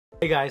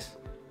Hey guys,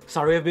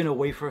 sorry I've been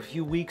away for a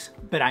few weeks,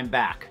 but I'm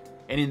back.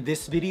 And in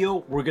this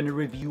video, we're gonna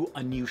review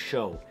a new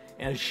show.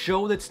 And a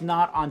show that's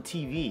not on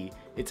TV,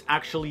 it's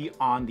actually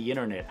on the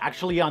internet.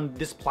 Actually on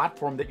this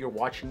platform that you're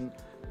watching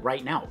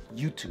right now,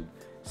 YouTube.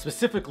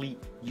 Specifically,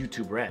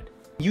 YouTube Red.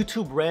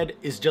 YouTube Red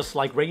is just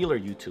like regular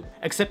YouTube,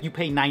 except you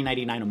pay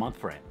 $9.99 a month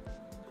for it.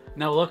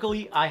 Now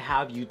luckily, I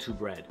have YouTube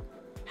Red.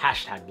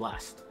 Hashtag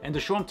blessed. And the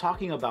show I'm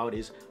talking about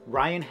is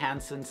Ryan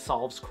Hansen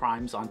Solves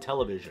Crimes on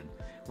Television,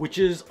 which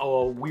is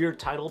a weird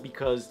title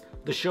because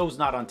the show's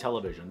not on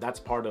television. That's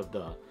part of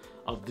the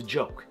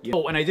joke.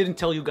 Oh, and I didn't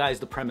tell you guys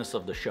the premise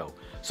of the show.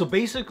 So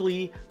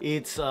basically,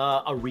 it's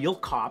a real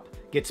cop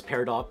gets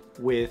paired up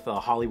with a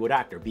Hollywood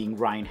actor, being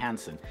Ryan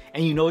Hansen.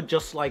 And you know,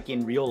 just like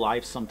in real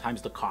life,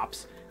 sometimes the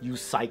cops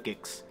use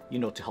psychics, you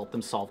know, to help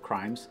them solve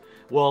crimes.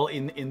 Well,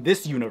 in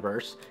this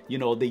universe, you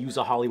know, they use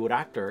a Hollywood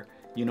actor,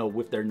 you know,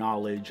 with their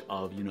knowledge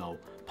of, you know,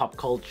 pop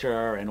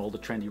culture and all the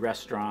trendy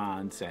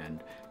restaurants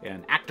and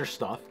actor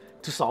stuff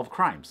to solve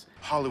crimes.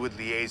 Hollywood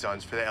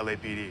liaisons for the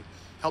LAPD.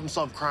 Help them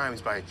solve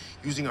crimes by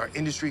using our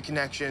industry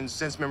connections,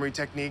 sense memory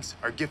techniques,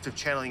 our gift of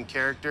channeling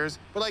characters.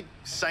 We're like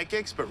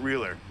psychics, but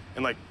realer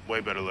and like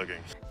way better looking.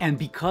 And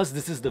because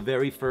this is the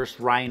very first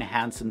Ryan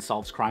Hansen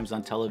Solves Crimes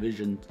on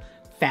Television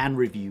fan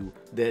review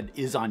that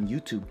is on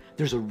YouTube,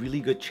 there's a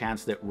really good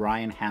chance that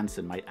Ryan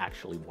Hansen might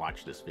actually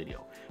watch this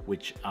video,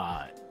 which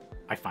I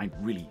find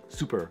really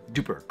super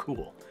duper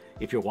cool.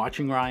 If you're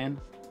watching, Ryan,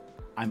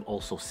 I'm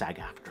also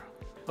SAG-AFTRA.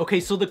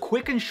 Okay, so the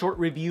quick and short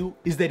review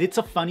is that it's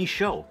a funny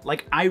show.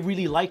 Like, I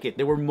really like it.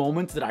 There were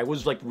moments that I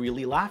was like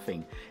really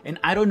laughing. And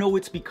I don't know,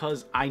 it's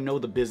because I know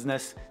the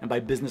business. And by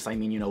business, I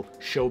mean, you know,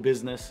 show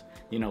business.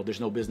 You know, there's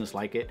no business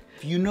like it.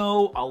 If you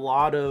know a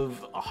lot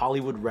of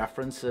Hollywood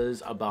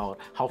references about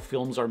how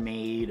films are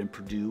made and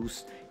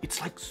produced,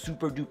 it's like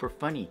super duper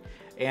funny.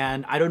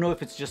 And I don't know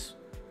if it's just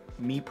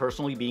me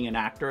personally being an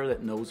actor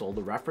that knows all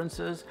the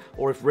references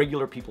or if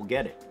regular people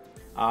get it.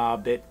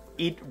 But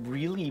it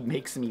really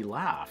makes me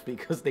laugh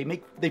because they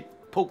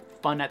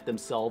poke fun at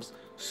themselves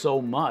so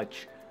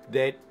much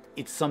that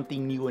it's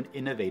something new and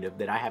innovative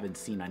that I haven't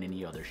seen on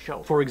any other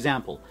show. For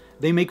example,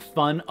 they make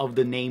fun of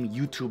the name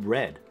YouTube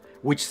Red,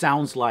 which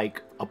sounds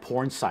like a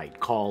porn site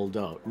called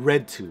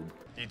RedTube.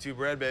 YouTube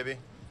Red, baby.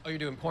 Oh, you're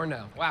doing porn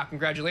now. Wow,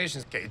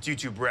 congratulations. Okay, it's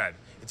YouTube Red.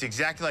 It's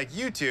exactly like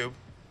YouTube,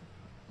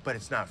 but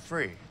it's not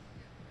free.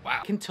 Wow.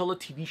 I can tell a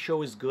TV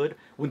show is good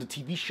when the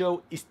TV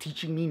show is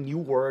teaching me new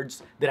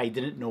words that I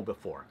didn't know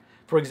before.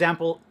 For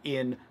example,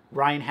 in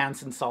Ryan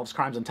Hansen Solves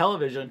Crimes on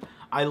Television,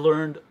 I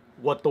learned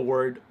what the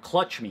word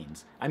clutch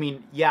means. I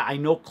mean, yeah, I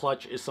know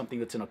clutch is something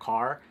that's in a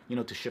car, you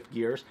know, to shift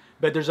gears,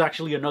 but there's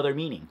actually another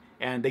meaning,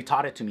 and they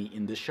taught it to me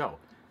in this show.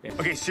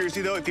 Okay,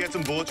 seriously though, if you had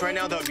some bullets right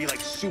now, that would be like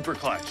super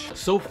clutch.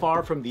 So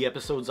far from the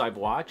episodes I've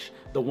watched,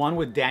 the one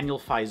with Daniel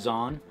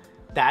Faison,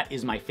 that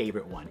is my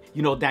favorite one.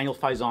 You know Daniel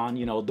Faison,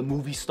 you know, the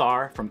movie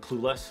star from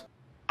Clueless?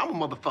 I'm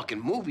a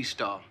motherfucking movie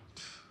star.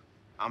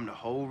 I'm the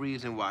whole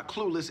reason why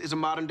Clueless is a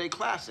modern day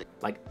classic.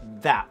 Like,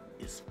 that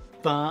is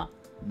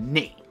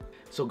funny.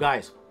 So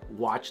guys,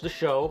 watch the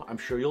show. I'm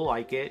sure you'll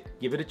like it.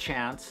 Give it a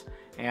chance.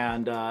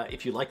 And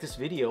if you like this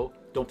video,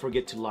 don't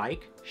forget to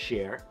like,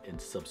 share, and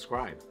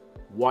subscribe.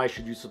 Why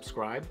should you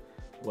subscribe?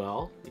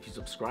 Well, if you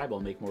subscribe, I'll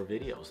make more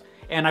videos.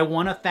 And I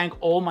want to thank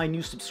all my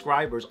new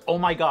subscribers. Oh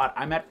my God,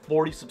 I'm at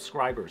 40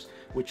 subscribers,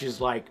 which is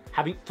like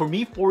for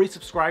me, 40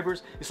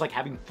 subscribers is like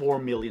having 4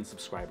 million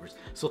subscribers.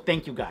 So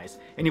thank you guys.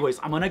 Anyways,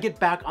 I'm gonna get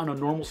back on a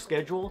normal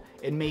schedule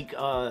and make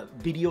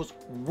videos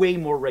way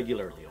more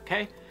regularly,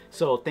 okay?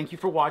 So thank you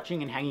for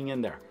watching and hanging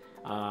in there.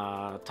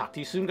 Talk to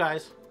you soon,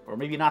 guys. Or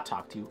maybe not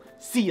talk to you.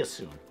 See you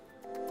soon.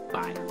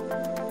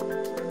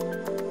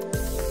 Bye.